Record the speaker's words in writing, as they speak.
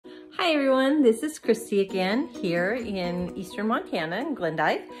Hi everyone, this is Christy again here in eastern Montana in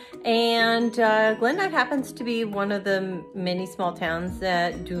Glendive. And Glendive happens to be one of the many small towns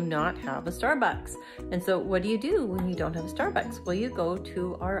that do not have a Starbucks. And so what do you do when you don't have a Starbucks? Well, you go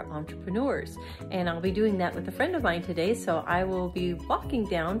to our entrepreneurs. And I'll be doing that with a friend of mine today. So I will be walking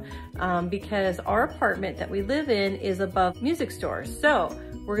down because our apartment that we live in is above music stores. So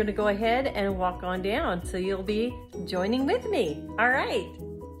we're gonna go ahead and walk on down. So you'll be joining with me. All right.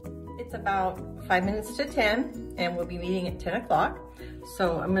 It's about 5 minutes to 10 and we'll be meeting at 10 o'clock.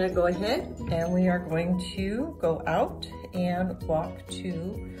 So I'm gonna go ahead and we are going to go out and walk to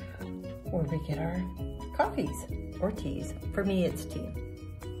where we get our coffees or teas. For me, it's tea.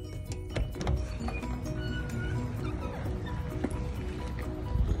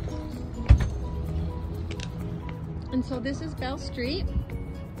 And so this is Bell Street.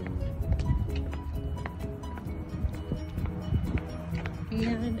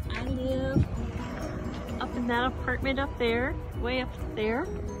 And I live up in that apartment up there, way up there.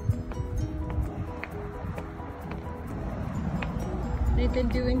 They've been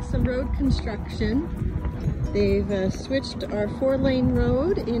doing some road construction. They've switched our 4-lane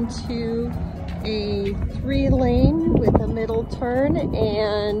road into a 3-lane with a middle turn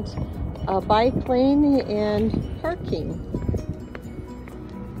and a bike lane and parking.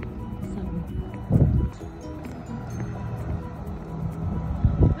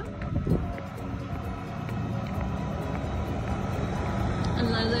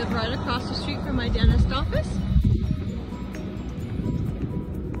 And I live right across the street from my dentist office.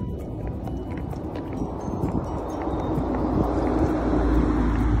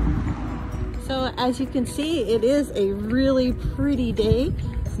 So as you can see, it is a really pretty day.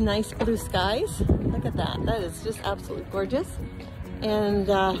 It's nice blue skies. Look at that. That is just absolutely gorgeous. And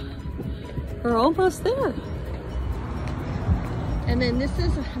we're almost there. And then this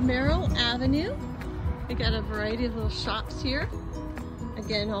is Merrill Avenue. We got a variety of little shops here.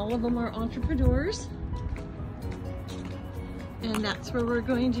 Again, all of them are entrepreneurs. And that's where we're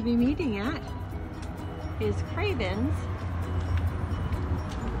going to be meeting at, is Cravens.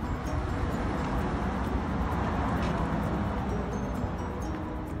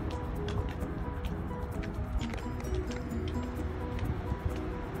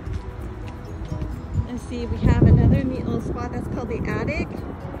 And see, we have another neat little spot that's called the Attic.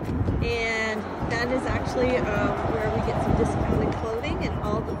 And that is actually where we get some discounted clothing, and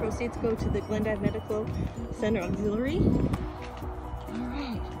all the proceeds go to the Glendive Medical Center Auxiliary. All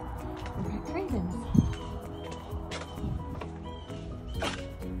right, we're at Cravens.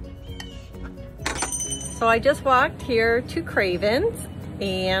 So I just walked here to Cravens,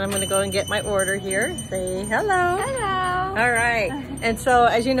 and I'm gonna go and get my order here. Say hello. Hello. All right, and so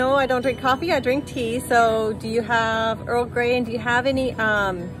as you know, I don't drink coffee, I drink tea. So do you have Earl Grey, and do you have any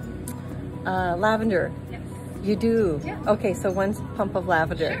lavender? Yes. You do? Yeah. Okay, so 1 pump of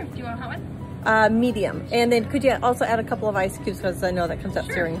lavender. Sure. Do you want a hot one? Medium. And then could you also add a couple of ice cubes, because I know that comes up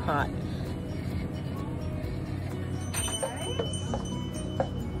Sure. searing hot. Right.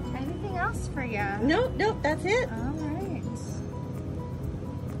 Anything else for you? Nope, nope, that's it. All right.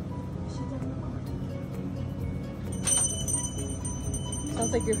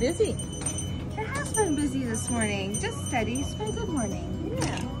 Sounds like you're busy. It has been busy this morning. Just steady. It's been a good morning.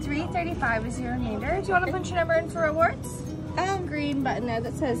 Yeah. 3:35 is your remainder. Do you want to punch your number in for rewards? Green button there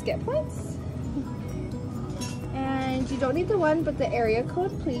that says get points. And you don't need the one, but the area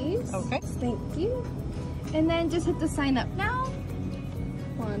code, please. Okay. Thank you. And then just hit the sign up now.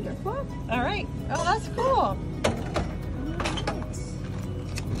 Wonderful. All right. Oh, that's cool.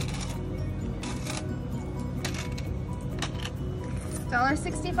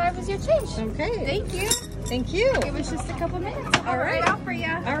 $1.65 is your change. Okay. Thank you. Thank you. Give us just a couple minutes. All right. Right out for you.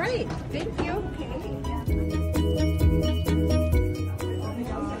 All right. Thank you.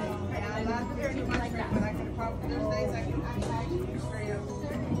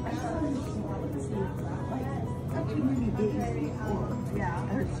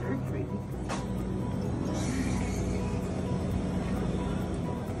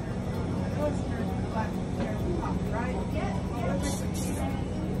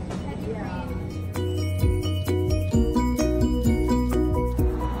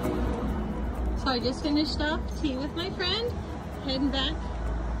 So I just finished off tea with my friend, heading back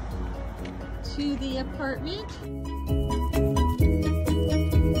to the apartment.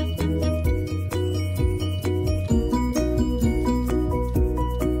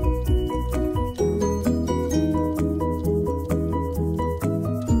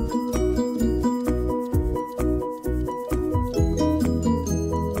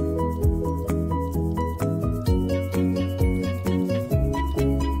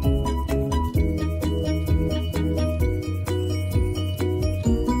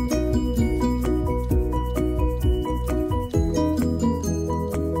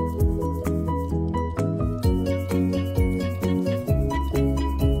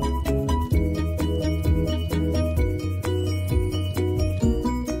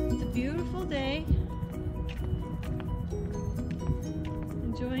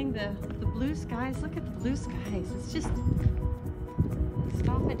 the blue skies. Look at the blue skies. It's just,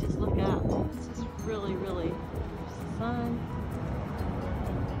 stop and just look up. It's just really, really sun.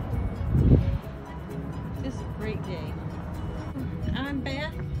 Just a great day. I'm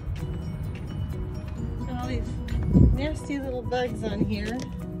back. All these nasty little bugs on here.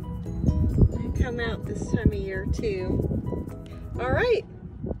 They come out this time of year too. All right,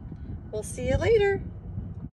 we'll see you later.